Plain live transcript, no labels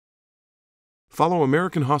Follow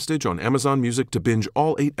American Hostage on Amazon Music to binge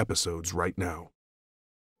all 8 episodes right now.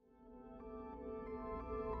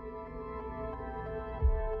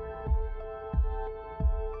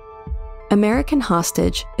 American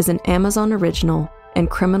Hostage is an Amazon original and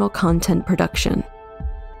criminal content production.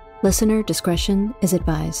 Listener discretion is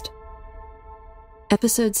advised.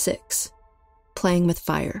 Episode 6, Playing with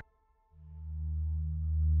Fire.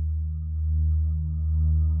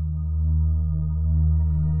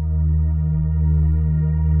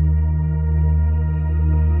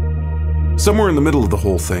 Somewhere in the middle of the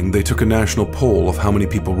whole thing, they took a national poll of how many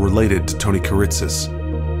people related to Tony Kiritsis.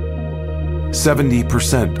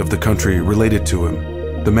 70% of the country related to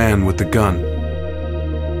him, the man with the gun.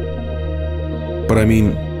 But I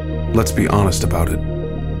mean, let's be honest about it.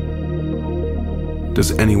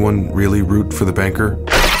 Does anyone really root for the banker?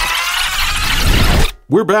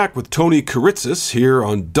 We're back with Tony Kiritsis here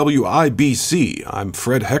on WIBC. I'm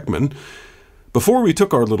Fred Heckman. Before we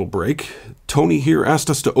took our little break, Tony here asked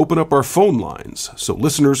us to open up our phone lines so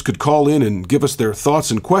listeners could call in and give us their thoughts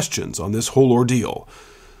and questions on this whole ordeal.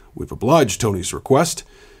 We've obliged Tony's request,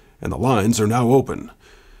 and the lines are now open.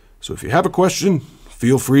 So if you have a question,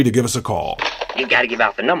 feel free to give us a call. You gotta give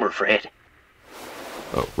out the number, Fred.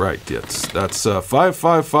 Oh, right, yes. That's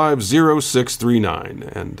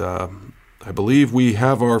 555-0639. And I believe we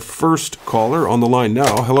have our first caller on the line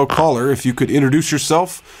now. Hello, caller. If you could introduce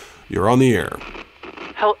yourself, you're on the air.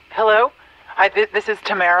 Hello? Hi, this is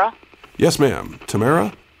Tamara. Yes, ma'am.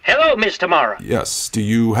 Tamara? Hello, Miss Tamara. Yes. Do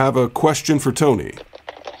you have a question for Tony?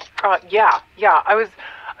 Yeah. I was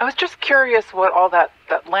just curious what all that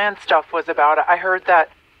land stuff was about. I heard that,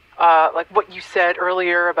 like what you said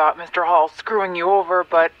earlier about Mr. Hall screwing you over,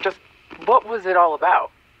 but just what was it all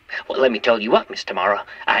about? Well, let me tell you what, Miss Tamara.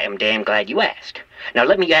 I am damn glad you asked. Now,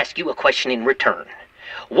 let me ask you a question in return.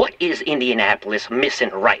 What is Indianapolis missing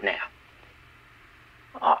right now?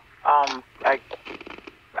 I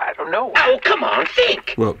don't know. Oh, come on,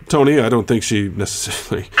 think. Well, Tony, I don't think she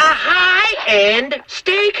necessarily... A high-end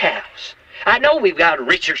steakhouse. I know we've got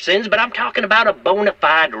Richardson's, but I'm talking about a bona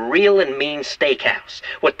fide, real and mean steakhouse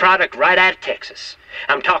with product right out of Texas.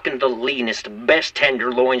 I'm talking the leanest, best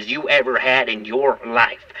tenderloins you ever had in your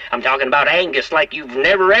life. I'm talking about Angus like you've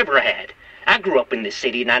never, ever had. I grew up in this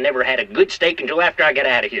city, and I never had a good steak until after I got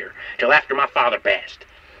out of here, till after my father passed.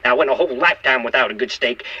 I went a whole lifetime without a good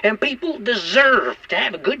steak, and people deserve to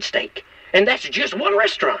have a good steak. And that's just one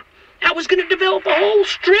restaurant. I was going to develop a whole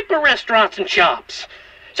strip of restaurants and shops.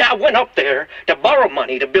 So I went up there to borrow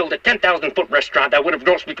money to build a 10,000-foot restaurant that would have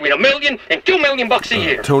grossed between $1 million and $2 million bucks a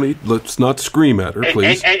year. Tony, let's not scream at her,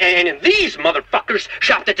 please. And these motherfuckers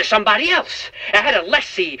shopped it to somebody else. I had a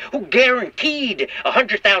lessee who guaranteed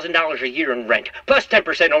 $100,000 a year in rent, plus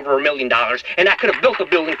 10% over $1 million, and I could have built a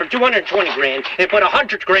building for $220,000 and put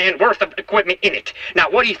 $100,000 worth of equipment in it. Now,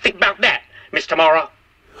 what do you think about that, Miss Tamara?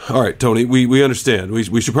 All right, Tony, we understand.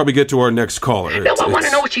 We should probably get to our next caller. No, I want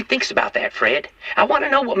to know what she thinks about that, Fred. I want to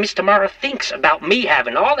know what Miss Tamara thinks about me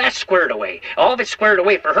having all that squared away. All of it squared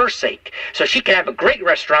away for her sake, so she can have a great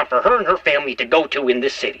restaurant for her and her family to go to in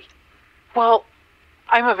this city. Well,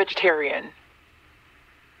 I'm a vegetarian.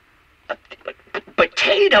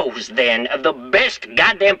 Potatoes, then. The best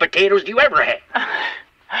goddamn potatoes you ever had.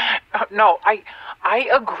 No, I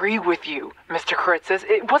agree with you, Mr. Kiritsis.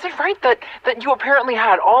 It wasn't right that you apparently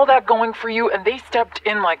had all that going for you and they stepped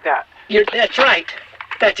in like that. That's right.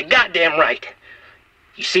 That's goddamn right.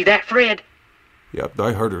 You see that, Fred? Yep,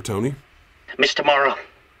 I heard her, Tony. Miss Tamara,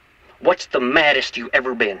 what's the maddest you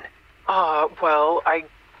ever been? Well, I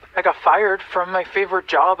got fired from my favorite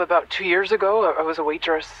job about 2 years ago. I was a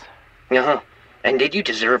waitress. Uh-huh. And did you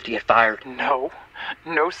deserve to get fired? No,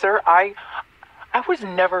 sir. I was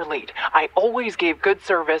never late. I always gave good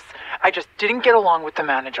service. I just didn't get along with the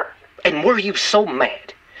manager. And were you so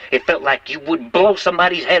mad? It felt like you would blow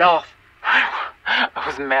somebody's head off? I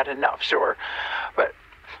was mad enough, sure. But,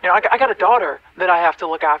 I got a daughter that I have to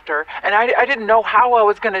look after, and I didn't know how I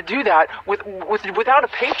was going to do that without a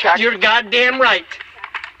paycheck. You're goddamn right.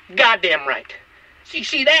 Goddamn right. So you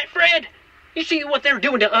see that, Fred? You see what they're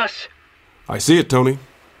doing to us? I see it, Tony.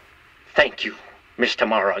 Thank you, Miss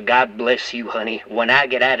Tamara. God bless you, honey. When I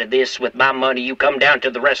get out of this with my money, you come down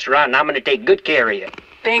to the restaurant, and I'm going to take good care of you.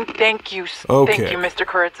 Thank you. Okay. Thank you, Mr.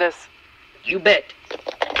 Kiritsis. You bet.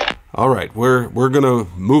 All right, we're gonna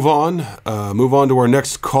move on to our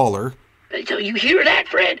next caller. So you hear that,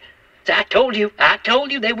 Fred? So I told you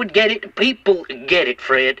they would get it. People get it,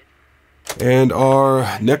 Fred. And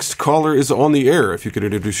our next caller is on the air. If you could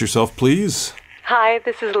introduce yourself, please. Hi,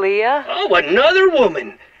 this is Leah. Oh, another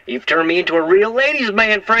woman. You've turned me into a real ladies'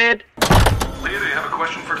 man, Fred. Leah, do you have a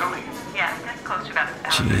question for Tony? Yes, that's close to about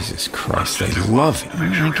Jesus Christ, they love him.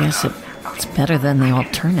 I guess it's better than the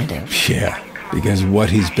alternative. Yeah, because what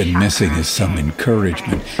he's been missing is some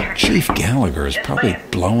encouragement. Chief Gallagher is probably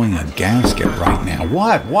blowing a gasket right now.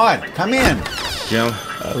 What? Come in. Jim?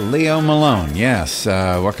 Leo Malone, yes.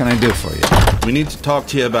 What can I do for you? We need to talk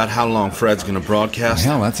to you about how long Fred's going to broadcast.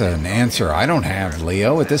 Hell, that's an answer I don't have,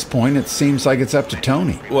 Leo. At this point, it seems like it's up to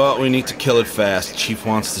Tony. Well, we need to kill it fast. Chief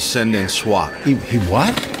wants to send in SWAT. He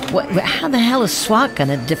what? How the hell is SWAT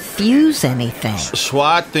gonna defuse anything?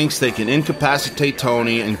 SWAT thinks they can incapacitate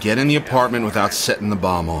Tony and get in the apartment without setting the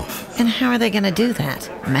bomb off. And how are they gonna do that?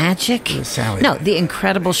 Magic? Sally. No, the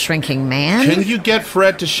incredible shrinking man? Can you get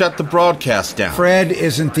Fred to shut the broadcast down? Fred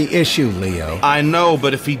isn't the issue, Leo. I know,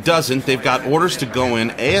 but if he doesn't, they've got orders to go in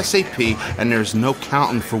ASAP, and there's no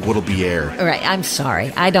counting for what'll be aired. All right, I'm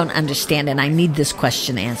sorry. I don't understand, and I need this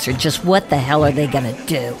question answered. Just what the hell are they gonna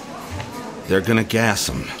do? They're gonna gas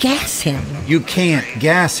him. Gas him? You can't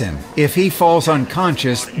gas him. If he falls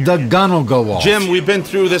unconscious, the gun'll go off. Jim, we've been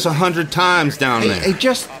through this 100 times down there. Hey,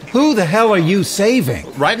 just who the hell are you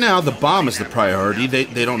saving? Right now, the bomb is the priority.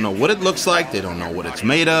 They don't know what it looks like. They don't know what it's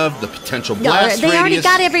made of, the potential blast they radius. already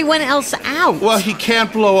got everyone else out. Well, he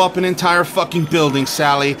can't blow up an entire fucking building,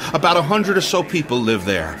 Sally. About 100 or so people live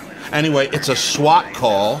there. Anyway, it's a SWAT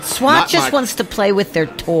call. SWAT just wants to play with their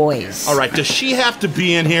toys. All right, does she have to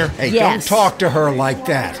be in here? Hey, Yes. Don't talk to her like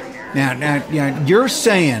that. Now, you're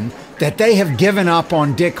saying that they have given up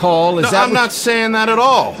on Dick Hall? No, I'm not saying that at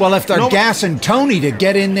all. Well, if they're gassing Tony to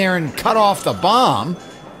get in there and cut off the bomb...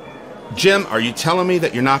 Jim, are you telling me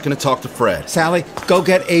that you're not going to talk to Fred? Sally, go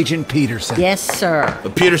get Agent Peterson. Yes, sir.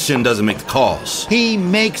 But Peterson doesn't make the calls. He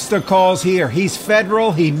makes the calls here. He's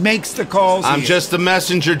federal. He makes the calls here. I'm just a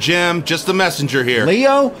messenger, Jim. Just a messenger here.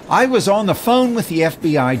 Leo, I was on the phone with the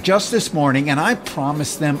FBI just this morning, and I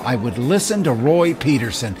promised them I would listen to Roy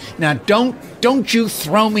Peterson. Now, don't you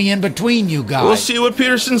throw me in between, you guys. We'll see what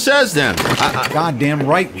Peterson says then. Goddamn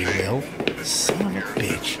right we will. Son of a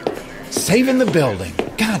bitch. Saving the building.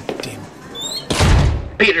 God damn.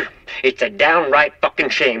 Peter, it's a downright fucking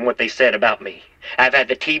shame what they said about me. I've had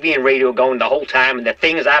the TV and radio going the whole time, and the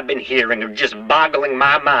things I've been hearing are just boggling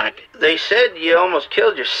my mind. They said you almost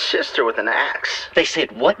killed your sister with an axe. They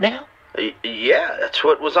said what now? Yeah, that's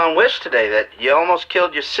what was on Wish today, that you almost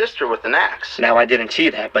killed your sister with an axe. Now, I didn't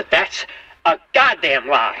see that, but that's a goddamn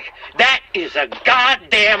lie. That is a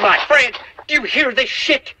goddamn lie. Fred, do you hear this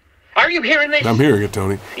shit? Are you hearing this? I'm hearing it,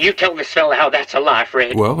 Tony. You tell this fella how that's a lie,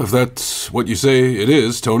 Fred. Well, if that's what you say it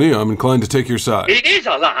is, Tony, I'm inclined to take your side. It is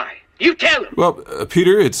a lie. You tell him. Well,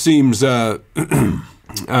 Peter, it seems that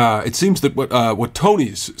what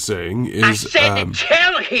Tony's saying is... I said to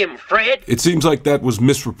tell him, Fred. It seems like that was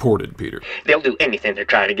misreported, Peter. They'll do anything to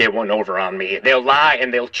try to get one over on me. They'll lie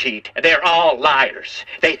and they'll cheat. They're all liars.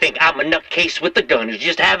 They think I'm a nutcase with the gun who's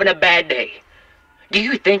just having a bad day. Do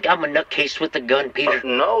you think I'm a nutcase with the gun, Peter?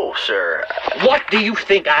 No, sir. What do you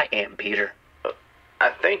think I am, Peter?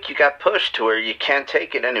 I think you got pushed to where you can't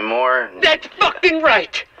take it anymore. That's fucking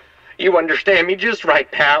right. You understand me just right,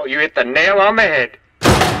 pal. You hit the nail on the head.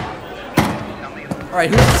 All right,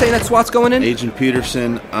 who's saying that SWAT's going in? Agent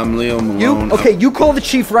Peterson, I'm Leo Malone. You? Okay, you call the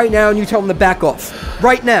chief right now and you tell him to back off.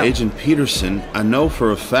 Right now. Agent Peterson, I know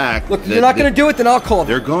for a fact Look, you're not going to do it, then I'll call them.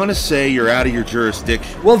 They're going to say you're out of your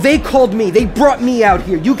jurisdiction. Well, they called me. They brought me out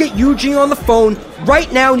here. You get Eugene on the phone right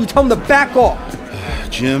now and you tell him to back off.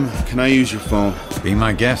 Jim, can I use your phone? Be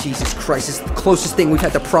my guest. Jesus Christ, it's the closest thing we've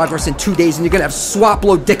had to progress in 2 days and you're going to have SWAT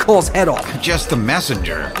blow Dick Hall's head off. Just the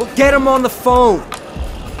messenger. Well, get him on the phone.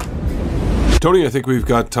 Tony, I think we've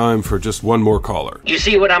got time for just one more caller. You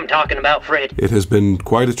see what I'm talking about, Fred? It has been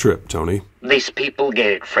quite a trip, Tony. These people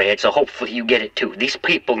get it, Fred, so hopefully you get it too. These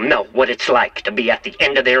people know what it's like to be at the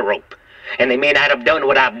end of their rope. And they may not have done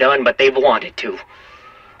what I've done, but they've wanted to.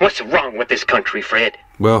 What's wrong with this country, Fred?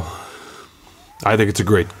 Well, I think it's a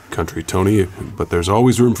great country, Tony, but there's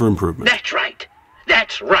always room for improvement. That's right.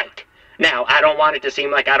 That's right. Now, I don't want it to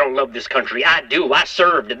seem like I don't love this country. I do. I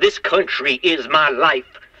served. This country is my life.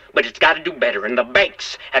 But it's got to do better, and the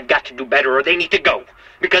banks have got to do better, or they need to go,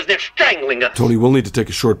 because they're strangling us. Tony, we'll need to take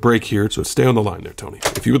a short break here, so stay on the line there, Tony.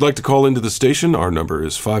 If you would like to call into the station, our number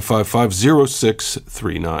is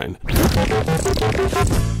 555-0639.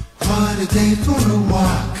 What a day for a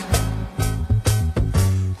walk.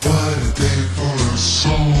 What a day for a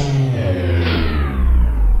song.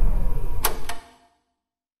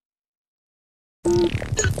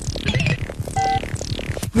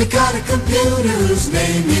 We got a computer whose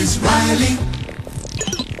name is Riley.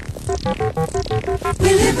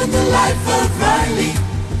 We live in the life of Riley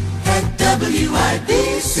at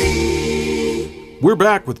WIBC. We're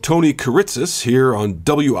back with Tony Kiritsis here on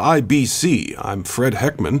WIBC. I'm Fred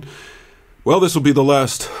Heckman. Well, this will be the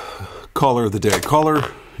last caller of the day. Caller,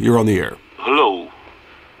 you're on the air. Hello.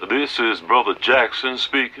 This is Brother Jackson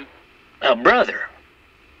speaking. Brother?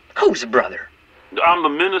 Who's brother? I'm the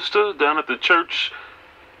minister down at the church,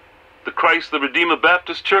 the Christ the Redeemer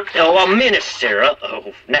Baptist Church. Oh, a minister.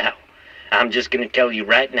 Uh-oh. Now, I'm just going to tell you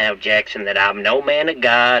right now, Jackson, that I'm no man of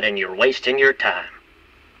God and you're wasting your time.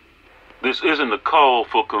 This isn't a call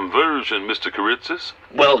for conversion, Mr. Kiritsis.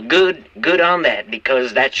 Well, good on that,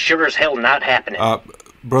 because that's sure as hell not happening.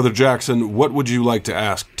 Brother Jackson, what would you like to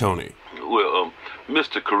ask Tony? Well,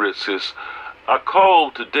 Mr. Kiritsis, I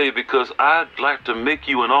called today because I'd like to make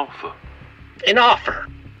you an offer. An offer?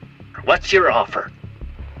 What's your offer?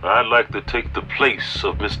 I'd like to take the place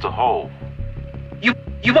of Mr. Hall.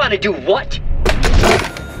 You want to do what?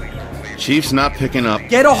 Chief's not picking up.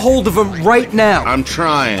 Get a hold of him right now. I'm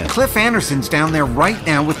trying. Cliff Anderson's down there right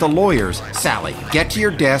now with the lawyers. Sally, get to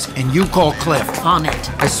your desk and you call Cliff. On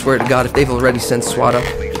it. I swear to God, if they've already sent SWAT up,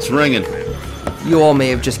 It's ringing. you all may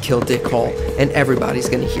have just killed Dick Hall, and everybody's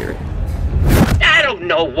gonna hear it. I don't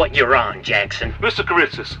know what you're on, Jackson. Mr.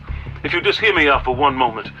 Kiritsis, if you just hear me out for one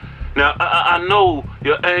moment. Now, I know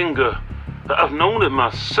your anger. I've known it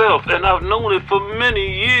myself, and I've known it for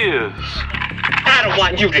many years. I don't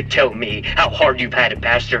want you to tell me how hard you've had it,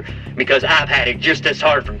 Pastor, because I've had it just as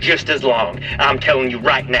hard for just as long. I'm telling you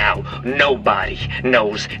right now, nobody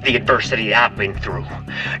knows the adversity I've been through.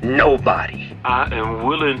 Nobody. I am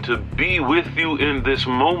willing to be with you in this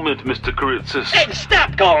moment, Mr. Kiritsis. And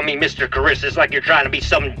stop calling me Mr. Kiritsis like you're trying to be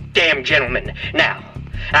some damn gentleman. Now,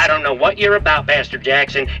 I don't know what you're about, Pastor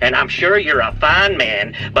Jackson, and I'm sure you're a fine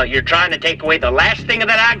man, but you're trying to take away the last thing that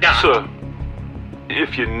I got. Sir,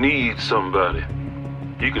 if you need somebody,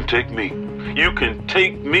 you can take me. You can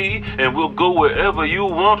take me, and we'll go wherever you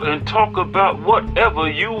want and talk about whatever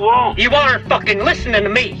you want. You aren't fucking listening to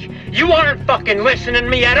me. You aren't fucking listening to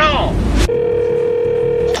me at all.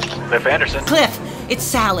 Cliff Anderson. Cliff, it's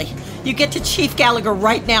Sally. You get to Chief Gallagher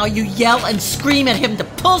right now, you yell and scream at him to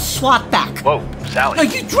pull SWAT back. Whoa, Sally. No,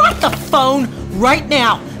 you drop the phone right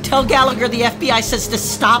now. Tell Gallagher the FBI says to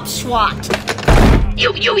stop SWAT.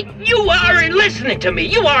 You aren't listening to me.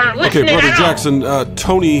 You aren't listening Okay, Brother at all. Jackson,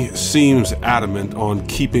 Tony seems adamant on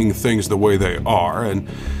keeping things the way they are, and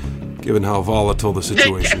given how volatile the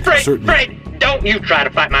situation is, certainly... Fred, don't you try to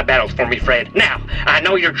fight my battles for me, Fred. Now, I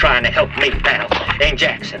know you're trying to help me battle. And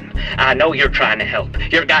Jackson, I know you're trying to help.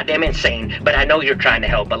 You're goddamn insane, but I know you're trying to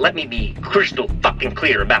help. But let me be crystal fucking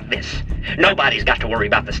clear about this. Nobody's got to worry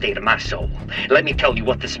about the state of my soul. Let me tell you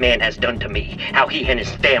what this man has done to me. How he and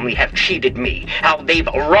his family have cheated me. How they've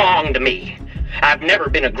wronged me. I've never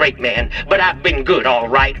been a great man, but I've been good, all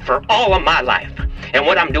right, for all of my life. And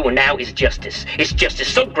what I'm doing now is justice. It's justice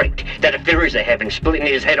so great that if there is a heaven, splitting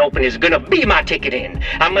his head open is gonna be my ticket in.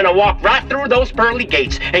 I'm gonna walk right through those pearly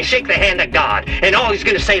gates and shake the hand of God, and all he's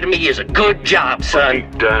gonna say to me is a good job, son.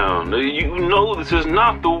 Break down. You know this is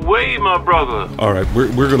not the way, my brother. All right, we're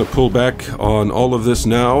going to pull back on all of this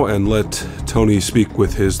now and let Tony speak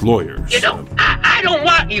with his lawyers. You know, I don't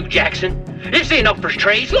want you, Jackson. This ain't up for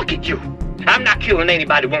trades. Look at you. I'm not killing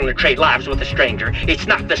anybody willing to trade lives with a stranger. It's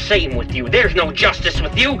not the same with you. There's no justice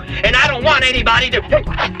with you, and I don't want anybody to...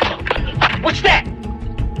 What's that?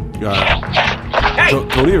 Hey!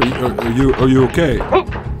 Tony, are you okay?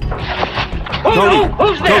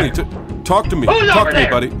 Who's there? Tony, talk to me. Who's talk over to me,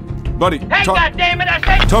 there? buddy. Hey, talk. goddammit, I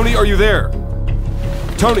said... Tony, are you there?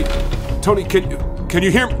 Tony, can you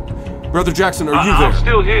hear me? Brother Jackson, are you there? I'm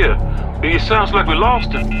still here. It sounds like we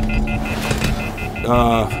lost him.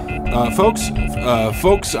 Folks,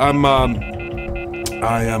 I am,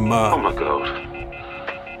 Oh my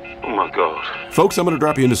God. Folks, I'm gonna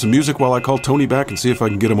drop you into some music while I call Tony back and see if I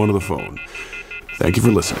can get him onto the phone. Thank you for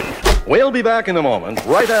listening. We'll be back in a moment,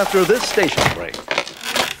 right after this station break.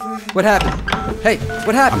 What happened? Hey,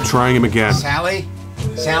 what happened? I'm trying him again. Sally,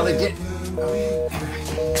 did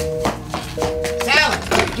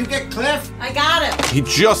you get Cliff? I got it. He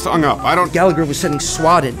just hung up. Gallagher was sending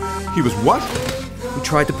SWAT in. He was what? We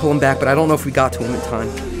tried to pull him back, but I don't know if we got to him in time.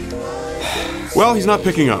 Well, he's not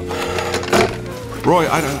picking up. Roy,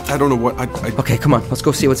 I don't know what... Okay, come on. Let's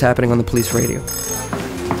go see what's happening on the police radio.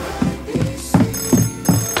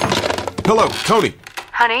 Hello, Tony.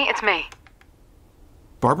 Honey, it's me.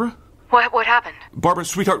 Barbara? What happened? Barbara,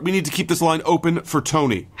 sweetheart, we need to keep this line open for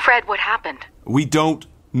Tony. Fred, what happened? We don't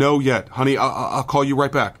know yet. Honey, I'll call you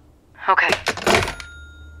right back. Okay.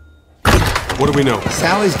 What do we know?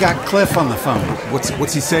 Sally's got Cliff on the phone.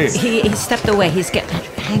 What's he saying? He stepped away.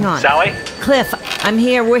 Hang on. Sally? Cliff, I'm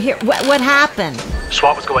here. We're here. What happened?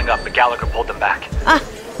 SWAT was going up, but Gallagher pulled them back.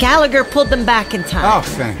 Gallagher pulled them back in time. Oh,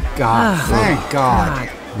 thank God. Thank God.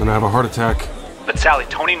 I'm gonna have a heart attack. But Sally,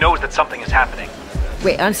 Tony knows that something is happening.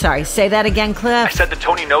 Wait, I'm sorry. Say that again, Cliff. I said that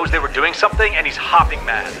Tony knows they were doing something, and he's hopping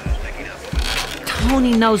mad.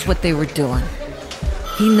 Tony knows what they were doing.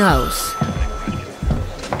 He knows.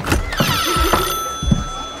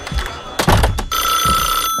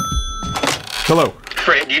 Hello.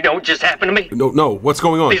 Fred, you know what just happened to me? No, what's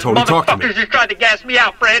going on, These Tony? Talk to me. motherfuckers just tried to gas me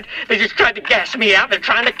out, Fred. They just tried to gas me out. They're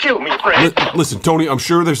trying to kill me, Fred. Listen, Tony, I'm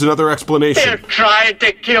sure there's another explanation. They're trying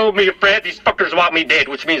to kill me, Fred. These fuckers want me dead,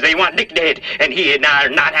 which means they want Nick dead, and he and I are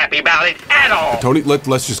not happy about it at all. Tony,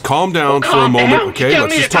 let's just calm down for a moment, okay?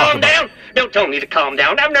 Let's just talk about it. Don't tell me to calm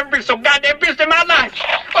down. I've never been so goddamn pissed in my life.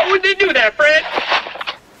 Why would they do that, Fred?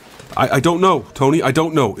 I don't know, Tony. I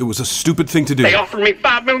don't know. It was a stupid thing to do. They offered me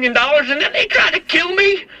 $5 million, and then they tried to kill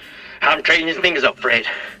me? I'm trading these things up, Fred.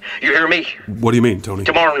 You hear me? What do you mean, Tony?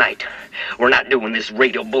 Tomorrow night, we're not doing this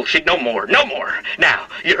radio bullshit no more. No more. Now,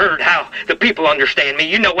 you heard how the people understand me.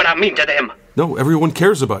 You know what I mean to them. No, everyone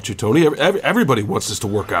cares about you, Tony. Everybody wants this to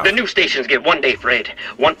work out. The news stations get 1 day, Fred.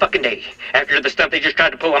 1 fucking day. After the stunt they just tried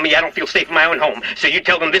to pull on me, I don't feel safe in my own home. So you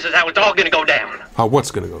tell them this is how it's all gonna go down. How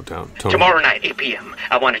what's gonna go down, Tony? Tomorrow night, 8 p.m.,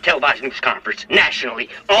 I want a televised news conference, nationally,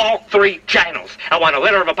 all 3 channels. I want a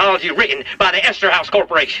letter of apology written by the Esterhaus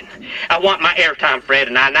Corporation. I want my airtime, Fred,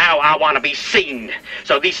 and I want to be seen.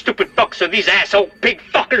 So these stupid fucks or these asshole pig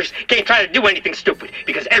fuckers can't try to do anything stupid,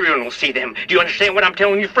 because everyone will see them. Do you understand what I'm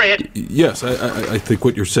telling you, Fred? Yes, I think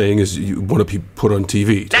what you're saying is you want to be put on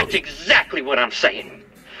TV, Tony. That's exactly what I'm saying.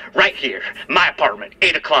 Right here, my apartment,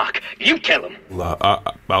 8 o'clock. You tell them.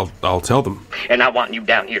 I'll tell them. And I want you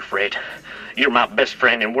down here, Fred. You're my best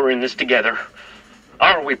friend, and we're in this together.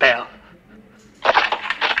 Are we, pal?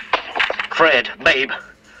 Fred, babe,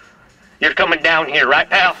 you're coming down here, right,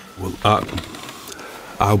 pal? Well,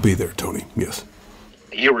 I'll be there, Tony, yes.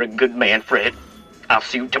 You're a good man, Fred. I'll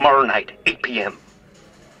see you tomorrow night, 8 p.m.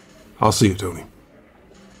 I'll see you, Tony.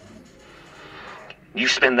 You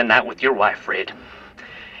spend the night with your wife, Fred.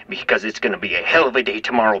 Because it's gonna be a hell of a day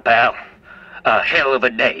tomorrow, pal. A hell of a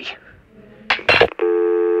day.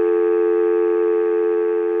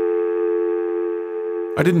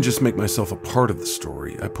 I didn't just make myself a part of the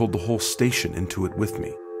story, I pulled the whole station into it with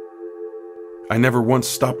me. I never once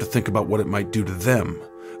stopped to think about what it might do to them,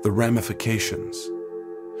 the ramifications.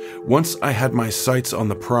 Once I had my sights on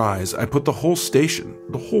the prize, I put the whole station,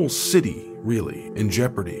 the whole city, really, in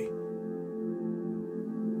jeopardy.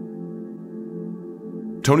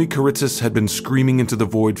 Tony Kiritsis had been screaming into the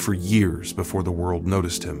void for years before the world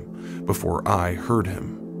noticed him, before I heard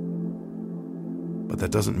him. But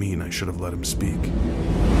that doesn't mean I should have let him speak.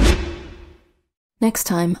 Next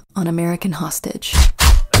time on American Hostage.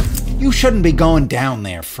 You shouldn't be going down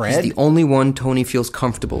there, Fred. He's the only one Tony feels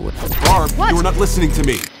comfortable with. Barb, you were not listening to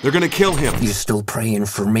me. They're gonna kill him. You still praying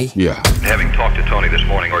for me? Yeah. Having talked to Tony this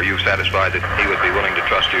morning, are you satisfied that he would be willing to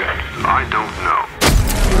trust you? I don't know.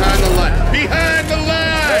 Behind the line! Behind the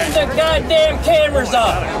line! Turn the goddamn cameras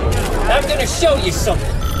off! I'm gonna show you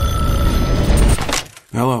something.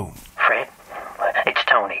 Hello. Fred, it's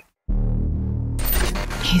Tony.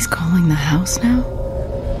 He's calling the house now?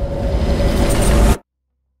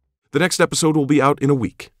 The next episode will be out in a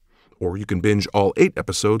week. Or you can binge all 8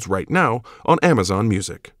 episodes right now on Amazon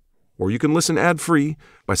Music. Or you can listen ad-free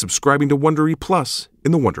by subscribing to Wondery Plus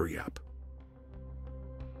in the Wondery app.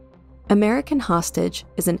 American Hostage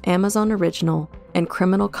is an Amazon original and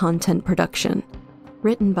criminal content production.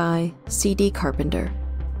 Written by C.D. Carpenter.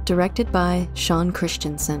 Directed by Sean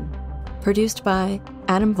Christensen. Produced by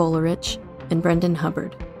Adam Volerich and Brendan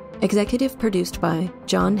Hubbard. Executive produced by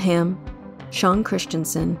Jon Hamm, Sean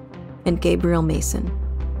Christensen, and Gabriel Mason.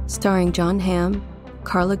 Starring Jon Hamm,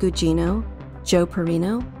 Carla Gugino, Joe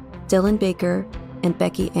Perino, Dylan Baker, and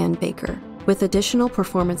Becky Ann Baker. With additional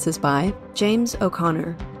performances by James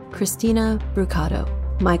O'Connor, Christina Brucato,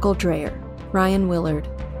 Michael Dreyer, Ryan Willard,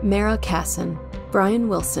 Mara Casson, Brian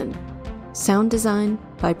Wilson. Sound design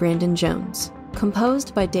by Brandon Jones.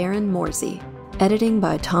 Composed by Darren Morsey. Editing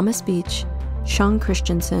by Thomas Beach, Sean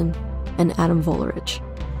Christensen, and Adam Volerich.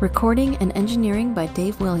 Recording and engineering by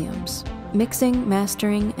Dave Williams. Mixing,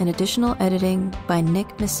 mastering, and additional editing by Nick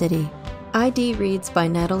Missidi. ID reads by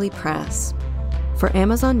Natalie Prass. For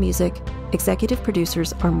Amazon Music, executive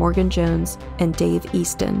producers are Morgan Jones and Dave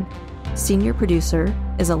Easton. Senior producer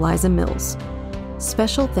is Eliza Mills.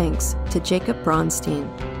 Special thanks to Jacob Bronstein,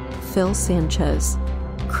 Phil Sanchez,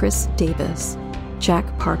 Chris Davis,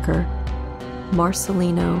 Jack Parker,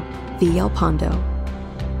 Marcelino Villalpando,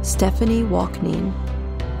 Stephanie Walkneen,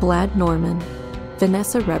 Blad Norman,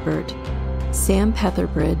 Vanessa Rebert, Sam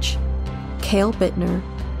Petherbridge, Cale Bittner,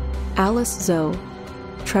 Alice Zoe,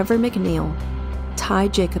 Trevor McNeil, Ty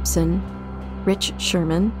Jacobson, Rich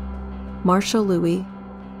Sherman, Marshall Louie,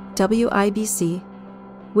 WIBC,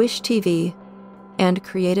 Wish TV, and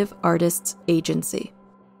Creative Artists Agency.